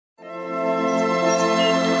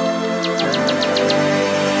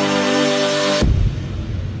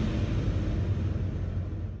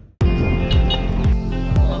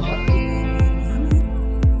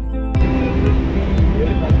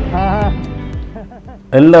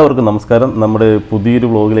എല്ലാവർക്കും നമസ്കാരം. നമ്മുടെ പുതിയൊരു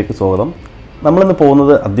വ്ലോഗിലേക്ക് സ്വാഗതം. നമ്മളിന്ന്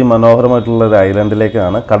പോകുന്നത് അതിമനോഹരമായിട്ടുള്ള ഒരു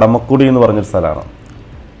ഐലൻഡിലേക്കാണ്. കടമക്കുടി എന്ന് പറഞ്ഞൊരു സ്ഥലമാണ്.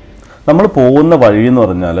 നമ്മൾ പോകുന്ന വഴി എന്ന്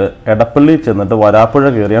പറഞ്ഞാൽ എടപ്പള്ളി ചെന്നിട്ട് വരാപ്പുഴ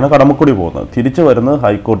കയറിയാണ് കടമക്കുടി പോകുന്നത്. തിരിച്ചു വരുന്നത്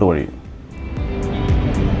ഹൈക്കോർട്ട് വഴി.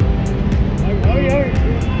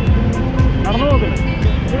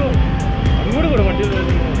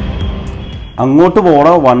 അങ്ങോട്ട് പോണ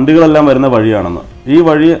വണ്ടികളെല്ലാം വരുന്ന വഴിയാണെന്ന്. ഈ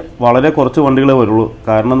വഴി വളരെ കുറച്ച് വണ്ടികളെ വരുള്ളൂ.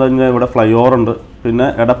 കാരണം എന്താ കഴിഞ്ഞാൽ ഇവിടെ ഫ്ലൈ ഓവർ ഉണ്ട്. പിന്നെ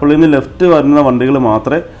എടപ്പള്ളിയിൽ നിന്ന് ലെഫ്റ്റ് വരുന്ന വണ്ടികൾ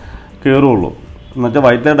മാത്രമേ കയറുള്ളൂ. എന്നുവെച്ചാൽ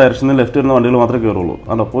വൈറ്റ് ലൈറ്റ് ഡയറക്ഷനിൽ ലെഫ്റ്റ് വരുന്ന വണ്ടികൾ മാത്രമേ കയറുള്ളൂ.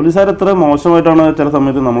 അല്ല, പോലീസുകാർ എത്ര മോശമായിട്ടാണ് ചില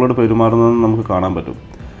സമയത്ത് നമ്മളോട് പെരുമാറുന്നതെന്ന് നമുക്ക് കാണാൻ പറ്റും.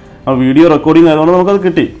 ആ വീഡിയോ റെക്കോർഡിങ് ആയതുകൊണ്ട് നമുക്കത്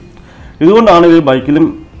കിട്ടി. ഇതുകൊണ്ടാണ് ഈ ബൈക്കിലും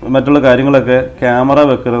മറ്റുള്ള കാര്യങ്ങളൊക്കെ ക്യാമറ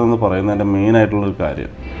വെക്കരുതെന്ന് പറയുന്നതിൻ്റെ മെയിനായിട്ടുള്ളൊരു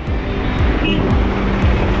കാര്യം.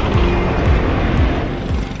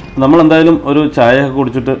 നമ്മളെന്തായാലും ഒരു ചായയൊക്കെ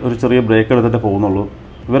കുടിച്ചിട്ട് ഒരു ചെറിയ ബ്രേക്ക് എടുത്തിട്ട് പോകുന്നുള്ളൂ.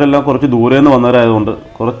 ഇവരെല്ലാം കുറച്ച് ദൂരെ നിന്ന് വന്നവരായതുകൊണ്ട്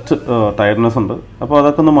കുറച്ച് ടയർഡ്നെസ് ഉണ്ട്. അപ്പോൾ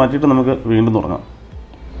അതൊക്കെ ഒന്ന് മാറ്റിയിട്ട് നമുക്ക് വീണ്ടും തുടങ്ങാം.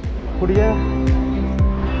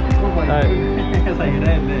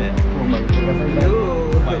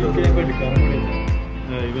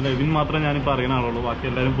 ഇവൻ മാത്രമേ ഞാനിപ്പോൾ അറിയുന്ന ആളുള്ളൂ. ബാക്കി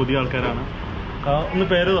എല്ലാവരും പുതിയ ആൾക്കാരാണ്. ഒന്ന്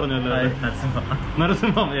പേര് പറഞ്ഞല്ലോ.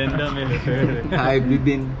 നരസിംഹം. എൻ്റെ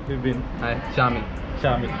ബിബിൻ. ഷാമിൽ.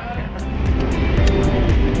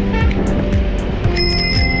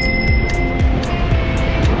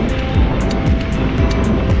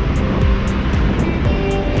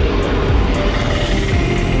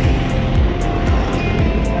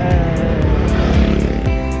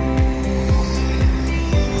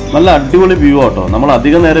 നല്ല അടിപൊളി വ്യൂ ആട്ടോ. നമ്മൾ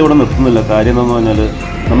അധികം നേരം ഇവിടെ നിർത്തുന്നില്ല. കാര്യം എന്താണെന്ന് പറഞ്ഞാൽ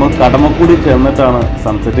നമ്മൾ കടമക്കുടി ചെന്നിട്ടാണ്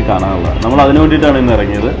സൺസെറ്റ് കാണാനുള്ളത്. നമ്മൾ അതിനു വേണ്ടിയിട്ടാണ് ഇന്ന്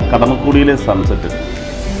ഇറങ്ങിയത്. കടമക്കുടിയിലെ സൺസെറ്റ്.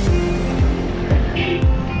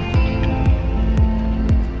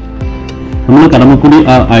 നമ്മൾ കടമക്കുടി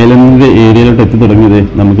ആ ഐലൻഡിൻ്റെ ഏരിയയിലോട്ട് എത്തി തുടങ്ങിയത്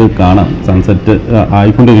നമുക്ക് കാണാം. സൺസെറ്റ്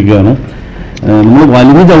ആയിക്കൊണ്ടിരിക്കുകയാണ്. നമ്മൾ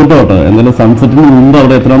വലിയ ചവിട്ടോട്ടോ. എന്തായാലും സൺസെറ്റിന് മുമ്പ്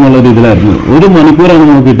അവിടെ എത്രയെന്നുള്ള രീതിയിലായിരുന്നു. 1 മണിക്കൂറാണ്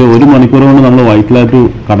നോക്കിയിട്ട് 1 മണിക്കൂർ കൊണ്ട് നമ്മൾ വൈറ്റ് ലൈറ്റ്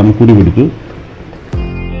കടമക്കുടി പിടിച്ചു.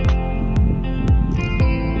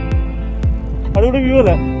 അടിപൊളി വ്യൂ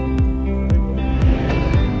അല്ലേ?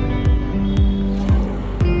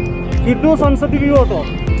 കിട്ടും സൺസെറ്റ് വ്യൂ ആട്ടോ.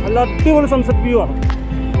 നല്ല അടിപൊളി സൺസെറ്റ് വ്യൂ ആണ്.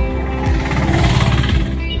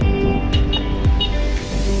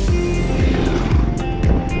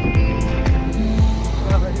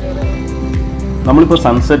 നമ്മളിപ്പോൾ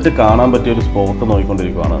സൺസെറ്റ് കാണാൻ പറ്റിയ ഒരു സ്പോട്ട്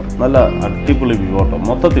നോക്കിക്കൊണ്ടിരിക്കുകയാണ്. നല്ല അടിപൊളി വ്യൂ ആട്ടോ.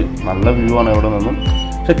 മൊത്തത്തിൽ നല്ല വ്യൂ ആണ് എവിടെ നിന്നും.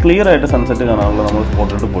 പക്ഷെ ക്ലിയർ ആയിട്ട് സൺസെറ്റ് കാണാനുള്ള നമ്മൾ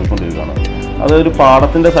സ്പോട്ടിലോട്ട് പോയിക്കൊണ്ടിരിക്കുകയാണ്. അതൊരു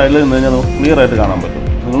പാടത്തിൻ്റെ സൈഡിൽ നിന്ന് കഴിഞ്ഞാൽ നമുക്ക് ക്ലിയർ ആയിട്ട് കാണാൻ പറ്റും.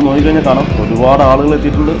 നിങ്ങൾ നോക്കിക്കഴിഞ്ഞാൽ കാണാം, ഒരുപാട് ആളുകൾ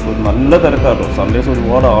എത്തിയിട്ടുണ്ട്. ഒരു നല്ല തിരക്കാട്ടോ. സൺഡേസ്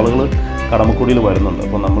ഒരുപാട് ആളുകൾ കടമക്കുടിയിൽ വരുന്നുണ്ട്.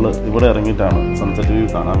 അപ്പോൾ നമ്മൾ ഇവിടെ ഇറങ്ങിയിട്ടാണ് സൺസെറ്റ് വ്യൂ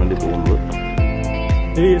കാണാൻ വേണ്ടി പോകുന്നത്.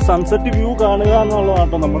 ഈ സൺസെറ്റ് വ്യൂ കാണുക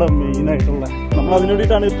എന്നുള്ളതാട്ടോ നമ്മുടെ മെയിനായിട്ടുള്ള. നമ്മൾ അതിനു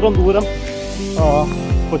വേണ്ടിയിട്ടാണ് ഇത്രയും ദൂരം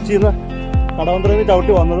കൊച്ചിയിൽ നിന്ന് കടവന്ത്രയിൽ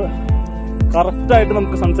ചവിട്ടി വന്നത്. കറക്റ്റായിട്ട്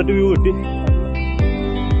നമുക്ക് സൺസെറ്റ് വ്യൂ കിട്ടി.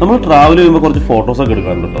 നമ്മൾ ട്രാവൽ ചെയ്യുമ്പോൾ കുറച്ച് ഫോട്ടോസൊക്കെ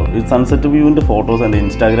എടുക്കാറുണ്ട് കേട്ടോ. ഈ സൺസെറ്റ് വ്യൂവിൻ്റെ ഫോട്ടോസ് എൻ്റെ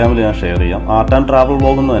ഇൻസ്റ്റാഗ്രാമിൽ ഞാൻ ഷെയർ ചെയ്യാം. ആർട്ട് ആൻഡ് ട്രാവൽ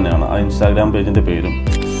വ്ലോഗ് എന്ന് തന്നെയാണ് ആ ഇൻസ്റ്റാഗ്രാം പേജിൻ്റെ പേരും.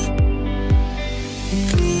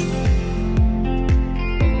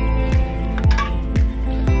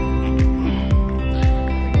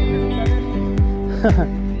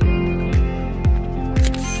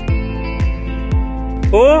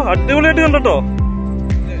 ഓ, അടിപൊളിയായിട്ട് കണ്ടോ.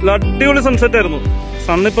 അടിപൊളി സൺസെറ്റ് ആയിരുന്നു.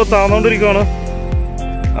 സണ്ണിപ്പോൾ താന്നോണ്ടിരിക്കുകയാണ്.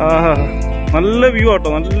 നല്ല വ്യൂ ആട്ടോ.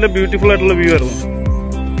 നല്ല ബ്യൂട്ടിഫുൾ ആയിട്ടുള്ള വ്യൂ ആയിരുന്നു.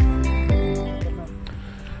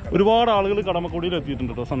 ഒരുപാട് ആളുകൾ കടമക്കുടിയിൽ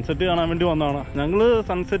എത്തിയിട്ടുണ്ട് കേട്ടോ. സൺസെറ്റ് കാണാൻ വേണ്ടി വന്നതാണ്. ഞങ്ങൾ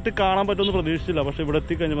സൺസെറ്റ് കാണാൻ പറ്റുമെന്ന് പ്രതീക്ഷിച്ചില്ല. പക്ഷേ ഇവിടെ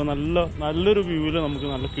എത്തിക്കഴിഞ്ഞപ്പോൾ നല്ലൊരു വ്യൂവിൽ നമുക്ക്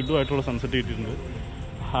നല്ല കിഡുമായിട്ടുള്ള സൺസെറ്റ് കിട്ടിയിട്ടുണ്ട്.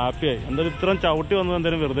 ഹാപ്പിയായി. എന്തായാലും ഇത്രയും ചവിട്ടി വന്നത്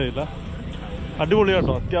എന്തായാലും വെറുതെ ഇല്ല.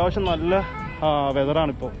 അടിപൊളിയാട്ടോ. അത്യാവശ്യം നല്ല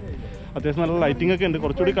വെതറാണിപ്പോൾ. അത്യാവശ്യം നല്ല ലൈറ്റിംഗ് ഒക്കെ ഉണ്ട്.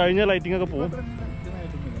 കുറച്ചുകൂടി കഴിഞ്ഞാൽ ലൈറ്റിംഗ് ഒക്കെ പോകും.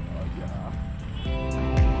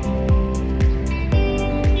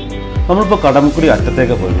 നമ്മളിപ്പോൾ കടമക്കുടി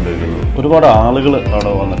അറ്റത്തേക്ക് പോയിക്കൊണ്ടിരിക്കുന്നത്. ഒരുപാട് ആളുകൾ അവിടെ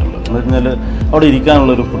വന്നിട്ടുണ്ട്. എന്ന് വെച്ചാൽ അവിടെ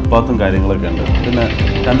ഇരിക്കാനുള്ളൊരു ഫുട്പാത്തും കാര്യങ്ങളൊക്കെ ഉണ്ട്. പിന്നെ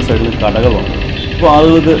 2 സൈഡിൽ കടകളുണ്ട്. അപ്പോൾ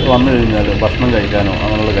ആളുകൾക്ക് വന്നു കഴിഞ്ഞാൽ ഭക്ഷണം കഴിക്കാനോ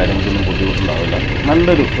അങ്ങനെയുള്ള കാര്യങ്ങൾക്കൊന്നും ബുദ്ധിമുട്ടുണ്ടാവില്ല.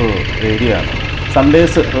 നല്ലൊരു ഏരിയ ആണ്.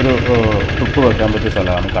 സൺഡേസ് ഒരു ട്രിപ്പ് വെക്കാൻ പറ്റിയ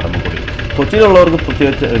സ്ഥലമാണ് കടമക്കുടി. കൊച്ചിയിലുള്ളവർക്ക്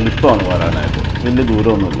പ്രത്യേകിച്ച് എളുപ്പമാണ് വരാനായിട്ട്. വലിയ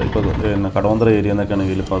ദൂരമൊന്നുമില്ല. ഇപ്പോൾ പിന്നെ കടവന്ത്ര ഏരിയ എന്നൊക്കെ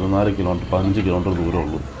ആണെങ്കിൽ 14 കിലോമീറ്റർ 15 കിലോമീറ്റർ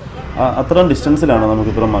ദൂരമുള്ളൂ. അത്രയും ഡിസ്റ്റൻസിലാണ്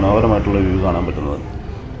നമുക്ക് ഇത്ര മനോഹരമായിട്ടുള്ള വ്യൂ കാണാൻ പറ്റുന്നത്.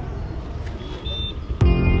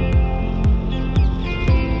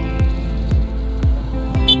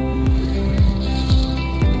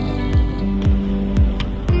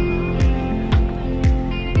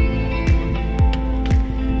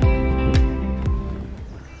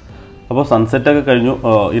 അപ്പോൾ സൺസെറ്റൊക്കെ കഴിഞ്ഞു.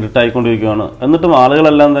 ഇരുട്ടായിക്കൊണ്ടിരിക്കുകയാണ്. എന്നിട്ടും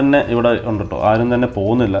ആളുകളെല്ലാം തന്നെ ഇവിടെ ഉണ്ട് കേട്ടോ. ആരും തന്നെ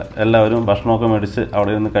പോകുന്നില്ല. എല്ലാവരും ഭക്ഷണമൊക്കെ മേടിച്ച്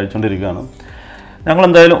അവിടെ നിന്ന് കഴിച്ചുകൊണ്ടിരിക്കുകയാണ്. ഞങ്ങൾ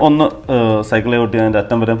എന്തായാലും ഒന്ന് സൈക്കിളെ ഓട്ടി അതിൻ്റെ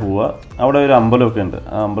അറ്റം വരെ പോവുക. അവിടെ ഒരു അമ്പലമൊക്കെ ഉണ്ട്.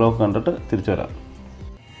 ആ അമ്പലമൊക്കെ കണ്ടിട്ട് തിരിച്ചു വരാം.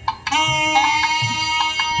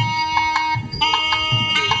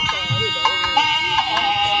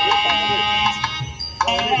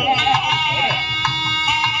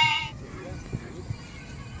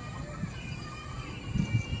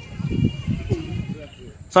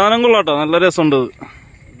 സാധനം കൊള്ളാട്ടോ, നല്ല രസമുണ്ട്.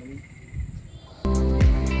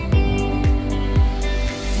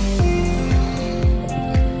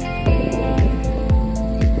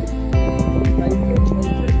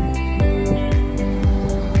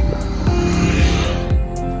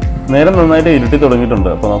 നേരം നന്നായിട്ട് ഇരുട്ടി തുടങ്ങിയിട്ടുണ്ട്.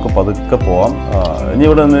 അപ്പോൾ നമുക്ക് പതുക്കെ പോവാം. ഇനി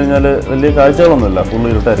ഇവിടെ നിന്ന് കഴിഞ്ഞാൽ വലിയ കാഴ്ചകളൊന്നുമില്ല, ഫുള്ള്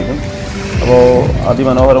ഇരുട്ടായിരിക്കും. അപ്പോൾ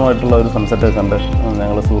അതിമനോഹരമായിട്ടുള്ള ഒരു സൺസെറ്റ് കണ്ട്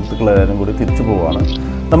ഞങ്ങൾ സുഹൃത്തുക്കളെല്ലാവരും കൂടി തിരിച്ചു പോവുകയാണ്.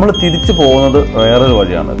 നമ്മൾ തിരിച്ചു പോകുന്നത് വേറൊരു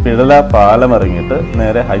വഴിയാണ്. പിഴല പാലം ഇറങ്ങിയിട്ട്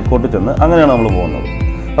നേരെ ഹൈക്കോർട്ടിൽ ചെന്ന് അങ്ങനെയാണ് നമ്മൾ പോകുന്നത്.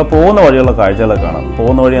 അപ്പോൾ പോകുന്ന വഴിയുള്ള കാഴ്ചകളൊക്കെ കാണാം.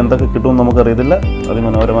 പോകുന്ന വഴി എന്തൊക്കെ കിട്ടുമെന്ന് നമുക്കറിയത്തില്ല.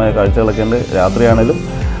 അതിമനോഹരമായ കാഴ്ചകളൊക്കെ ഉണ്ട്. രാത്രിയാണെങ്കിലും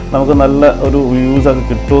നമുക്ക് നല്ല ഒരു വ്യൂസൊക്കെ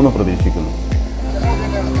കിട്ടുമെന്ന് പ്രതീക്ഷിക്കുന്നു.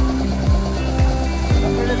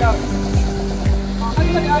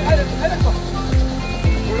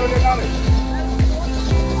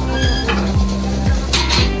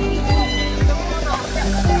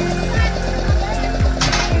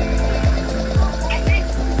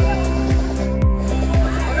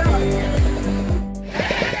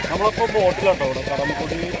 നമ്മളിപ്പോൾ ബോട്ടിലാട്ടോ ഇവിടെ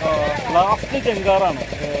കടമക്കുടി. ലാസ്റ്റ് ചെങ്കാറാണ്.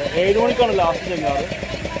 7 മണിക്കാണ് ലാസ്റ്റ് ചെങ്കാറ്.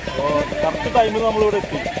 അപ്പോൾ കറക്റ്റ് ടൈമിൽ നമ്മളിവിടെ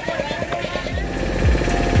എത്തി.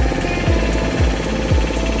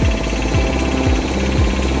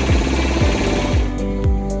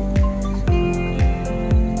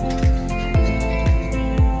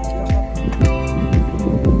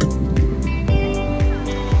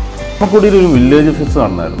 കടമക്കുടിയിൽ ഒരു വില്ലേജ് ഫെസ്റ്റ്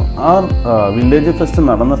നടന്നായിരുന്നു. ആ വില്ലേജ് ഫെസ്റ്റ്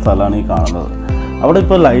നടന്ന സ്ഥലമാണ് ഈ കാണുന്നത്. അവിടെ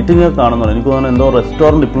ഇപ്പോൾ ലൈറ്റിംഗ് കാണുന്നുണ്ട്. എനിക്ക് തോന്നുന്നു എന്തോ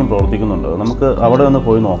റെസ്റ്റോറൻറ്റ് ഇപ്പോഴും പ്രവർത്തിക്കുന്നുണ്ട്. നമുക്ക് അവിടെ ഒന്ന്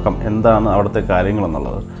പോയി നോക്കാം എന്താണ് അവിടുത്തെ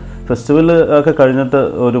കാര്യങ്ങളെന്നുള്ളത്. ഫെസ്റ്റിവൽ ഒക്കെ കഴിഞ്ഞിട്ട്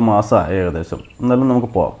ഒരു മാസമായി ഏകദേശം. എന്നാലും നമുക്ക്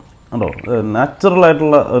പോകാം. കണ്ടോ,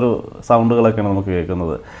 നാച്ചുറലായിട്ടുള്ള ഒരു സൗണ്ടുകളൊക്കെയാണ് നമുക്ക്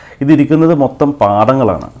കേൾക്കുന്നത്. ഇതിരിക്കുന്നത് മൊത്തം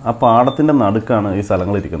പാടങ്ങളാണ്. ആ പാടത്തിൻ്റെ നടുക്കാണ് ഈ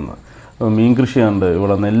സ്ഥലങ്ങളിരിക്കുന്നത്. മീൻ കൃഷിയുണ്ട്,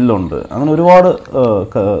 ഇവിടെ നെല്ലുണ്ട്, അങ്ങനെ ഒരുപാട്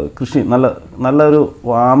കൃഷി, നല്ലൊരു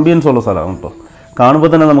ആംബിയൻസ് ഉള്ള സ്ഥലമാണ് കേട്ടോ. കാണുമ്പോൾ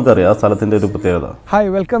തന്നെ നമുക്കറിയാം ആ സ്ഥലത്തിൻ്റെ ഒരു പ്രത്യേകത. Hi,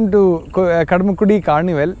 welcome to Kadamakudy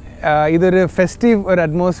carnival. ഇതൊരു ഫെസ്റ്റീവ് ഒരു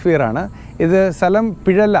അറ്റ്മോസ്ഫിയർ ആണ്. ഇത് സ്ഥലം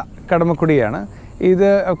പിഴല കടമക്കുടിയാണ്. ഇത്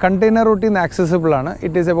കണ്ടെയ്നർ റൂട്ടിൽ നിന്ന് ആക്സസിബിൾ ആണ്.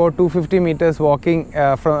 It is about 250 meters walking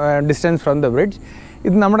distance from the bridge.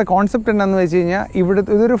 ഇത് നമ്മുടെ കോൺസെപ്റ്റ് എന്താണെന്ന് വെച്ച് കഴിഞ്ഞാൽ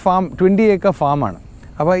ഇതൊരു ഫാം, 20 acre ഫാമാണ്.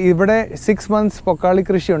 അപ്പോൾ ഇവിടെ 6 months പൊക്കാളി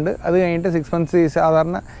കൃഷിയുണ്ട്. അത് കഴിഞ്ഞിട്ട് 6 months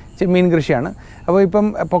സാധാരണ ചെമ്മീൻ കൃഷിയാണ്. അപ്പോൾ ഇപ്പം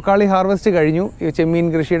പൊക്കാളി ഹാർവെസ്റ്റ് കഴിഞ്ഞു, ചെമ്മീൻ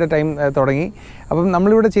കൃഷിയുടെ ടൈം തുടങ്ങി. അപ്പം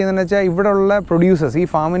നമ്മളിവിടെ ചെയ്യുന്നതെന്ന് വെച്ചാൽ ഇവിടെയുള്ള പ്രൊഡ്യൂസേഴ്സ്, ഈ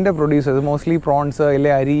ഫാമിൻ്റെ പ്രൊഡ്യൂസേഴ്സ്, മോസ്റ്റ്ലി പ്രോൺസ്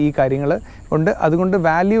അല്ലെ അരി, ഈ കാര്യങ്ങൾ ഉണ്ട്. അതുകൊണ്ട്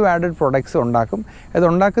വാല്യൂ ആഡഡ് പ്രൊഡക്ട്സ് ഉണ്ടാക്കും. അത്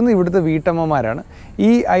ഉണ്ടാക്കുന്നത് ഇവിടുത്തെ വീട്ടമ്മമാരാണ്.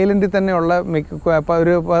 ഈ ഐലൻഡിൽ തന്നെയുള്ള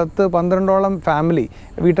ഒരു 10-12 ഫാമിലി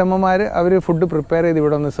വീട്ടമ്മമാർ അവർ ഫുഡ് പ്രിപ്പയർ ചെയ്ത്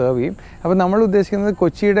ഇവിടെ ഒന്ന് സെർവ് ചെയ്യും. അപ്പോൾ നമ്മൾ ഉദ്ദേശിക്കുന്നത്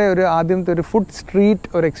കൊച്ചിയുടെ ആദ്യത്തെ ഒരു ഫുഡ് സ്ട്രീറ്റ്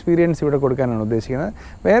ഒരു എക്സ്പീരിയൻസ് ഇവിടെ കൊടുക്കാനാണ് ഉദ്ദേശിക്കുന്നത്.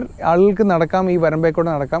 വേറെ ആളുകൾക്ക് നടക്കാം, ഈ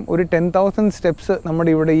വരമ്പേക്കൂടെ നടക്കാം. ഒരു 10,000 സ്റ്റെപ്സ് നമ്മുടെ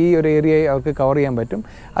ഇവിടെ ഈ ഒരു ഏരിയയിൽ അവർക്ക് കവർ ചെയ്യാൻ പറ്റും.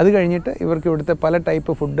 അത് കഴിഞ്ഞിട്ട് ഇവർക്ക് ഇവിടുത്തെ പല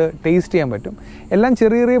ടൈപ്പ് ഫുഡ് ടേസ്റ്റ് ചെയ്യാൻ പറ്റും. എല്ലാം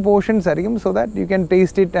ചെറിയ ചെറിയ പോർഷൻസ് ആയിരിക്കും, so that you can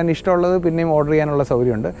taste it and ഇഷ്ടമുള്ളത് പിന്നെയും ഓർഡർ ചെയ്യാനുള്ള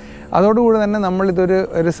സൗകര്യമുണ്ട്. അതോടുകൂടി തന്നെ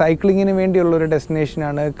നമ്മളിതൊരു സൈക്ലിങ്ങിന് വേണ്ടിയുള്ളൊരു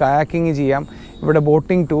ഡെസ്റ്റിനേഷനാണ്. കയാക്കിങ് ചെയ്യാം, ഇവിടെ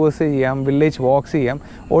ബോട്ടിംഗ് ടൂർസ് ചെയ്യാം, വില്ലേജ് വാക്സ് ചെയ്യാം.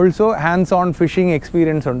 Also hands on phishing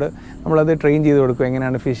experience ഉണ്ട്. നമ്മളത് ട്രെയിൻ ചെയ്ത് കൊടുക്കും,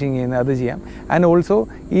 എങ്ങനെയാണ് ഫിഷിംഗ് ചെയ്യുന്നത് അത് ചെയ്യാം. ആൻഡ് ഓൾസോ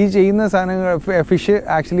ഈ ചെയ്യുന്ന സാധനങ്ങൾ fish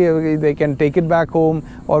actually they can take it back home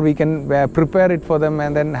or we can prepare it for them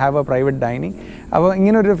and then have A private dining. അപ്പോൾ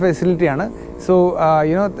ഇങ്ങനൊരു ഫെസിലിറ്റിയാണ്. So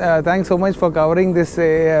thanks so much for covering this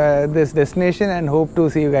destination and hope to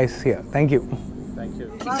see you guys here. Thank you.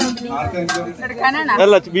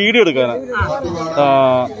 അല്ല, video എടുക്കാനാ.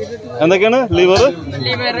 എന്തൊക്കെയാണ്? Liver,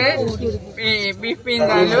 beef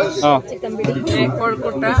പീന്താലു,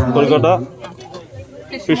 കോഴിക്കോട്ട,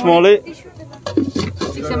 fish മോളി,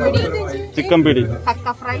 chicken പിടി,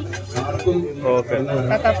 okay,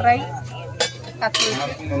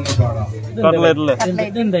 കട്ട്ലേറ്റല്ലേ,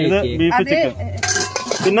 ഇത് beef chicken,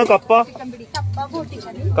 പിന്നെ കപ്പ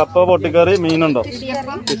പൊട്ടിക്കറി, മീനുണ്ടോ,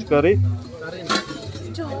 fish curry,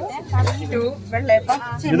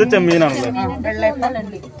 ഇത് ചെമ്മീനാണല്ലേ.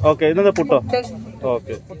 Okay, ഇതെന്താ പുട്ടോ?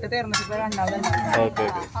 Okay okay.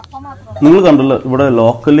 നിങ്ങൾ കണ്ടല്ലോ, ഇവിടെ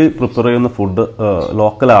ലോക്കലി പ്രിപ്പയർ ചെയ്യുന്ന ഫുഡ്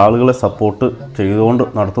ലോക്കൽ ആളുകളെ സപ്പോർട്ട് ചെയ്തുകൊണ്ട്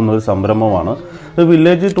നടത്തുന്ന ഒരു സംരംഭമാണ്. ഇത്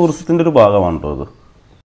വില്ലേജ് ടൂറിസത്തിൻ്റെ ഒരു ഭാഗമാണ് കേട്ടോ ഇത്.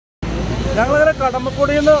 ഞങ്ങളിങ്ങനെ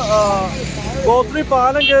കടമക്കുടിയിൽ നിന്ന് ഗോത്രി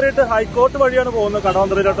പാലം കയറിയിട്ട് ഹൈക്കോർട്ട് വഴിയാണ് പോകുന്നത്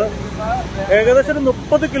കടവന്ത്രയിലോട്ട്. ഏകദേശം ഒരു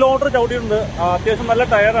 30 kilometer ചവിട്ടിയിട്ടുണ്ട്. അത്യാവശ്യം നല്ല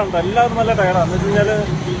ടയറാണ്, എല്ലാവരും നല്ല ടയറാണ്. എന്ന് വെച്ച് കഴിഞ്ഞാൽ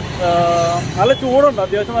നല്ല ചൂടുണ്ട്,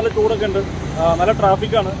 അത്യാവശ്യം നല്ല ചൂടൊക്കെ ഉണ്ട്, നല്ല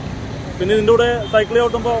ട്രാഫിക്കാണ്. പിന്നെ ഇതിൻ്റെ കൂടെ സൈക്കിൾ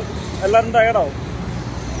ചവിട്ടുമ്പോൾ എല്ലാവരും ടയർഡാവും.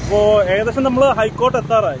 അപ്പോൾ ഏകദേശം നമ്മൾ ഹൈക്കോർട്ട്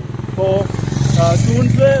എത്താറായി. ഇപ്പോൾ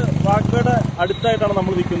ക്യൂൻസ് വാക്വേയുടെ അടുത്തായിട്ടാണ്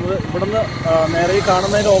നമ്മൾ നിൽക്കുന്നത്. ഇവിടുന്ന് നേരെ ഈ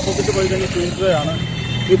കാണുന്നതിൻ്റെ ഓപ്പോസിറ്റ് പോയി കഴിഞ്ഞാൽ ക്യൂൻസ് വേ ആണ്.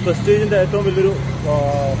 ഈ പ്രസ്റ്റീജിൻ്റെ ഏറ്റവും വലിയൊരു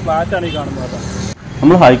ഫ്ലാറ്റാണ് ഈ കാണുന്നത്.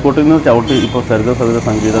 നമ്മൾ ഹൈക്കോർട്ടിൽ നിന്ന് ചവിട്ടി ഇപ്പോൾ സരിത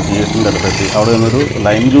സംഗീത തിയേറ്ററിൻ്റെ അടുത്തെത്തി. അവിടെ നിന്നൊരു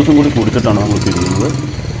ലൈം ജ്യൂസും കൂടി കുടിച്ചിട്ടാണ് നമ്മൾ തിരിയുന്നത്.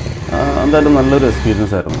 എന്തായാലും നല്ലൊരു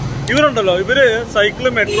എക്സ്പീരിയൻസ് ആയിരുന്നു. ഇവരുണ്ടല്ലോ, ഇവര് സൈക്കിള്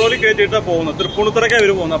മെട്രോയിൽ കയറ്റിയിട്ടാണ് പോകുന്നത്. തൃപ്പൂണിത്തുറയ്ക്കാണ്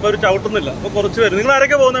ഇവർ പോകുന്നത്. അപ്പോൾ അവർ ചവിട്ടുന്നില്ല. അപ്പോൾ കുറച്ച് പേര്. നിങ്ങൾ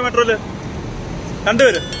ആരൊക്കെയാണ് പോകുന്നത് മെട്രോയിൽ?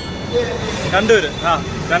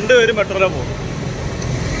 രണ്ടുപേര് മെട്രോയിലാണ് പോകുന്നത്.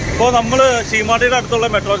 ഇപ്പോൾ നമ്മൾ ശീമാട്ടിയുടെ അടുത്തുള്ള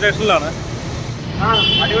മെട്രോ സ്റ്റേഷനിലാണ്.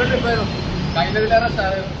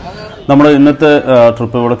 നമ്മുടെ ഇന്നത്തെ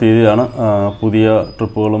ട്രിപ്പ് ഇവിടെ തീരുകയാണ്. പുതിയ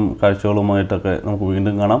ട്രിപ്പുകളും കാഴ്ചകളുമായിട്ടൊക്കെ നമുക്ക്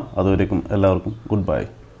വീണ്ടും കാണാം. അതുവരേക്കും എല്ലാവർക്കും ഗുഡ് ബൈ.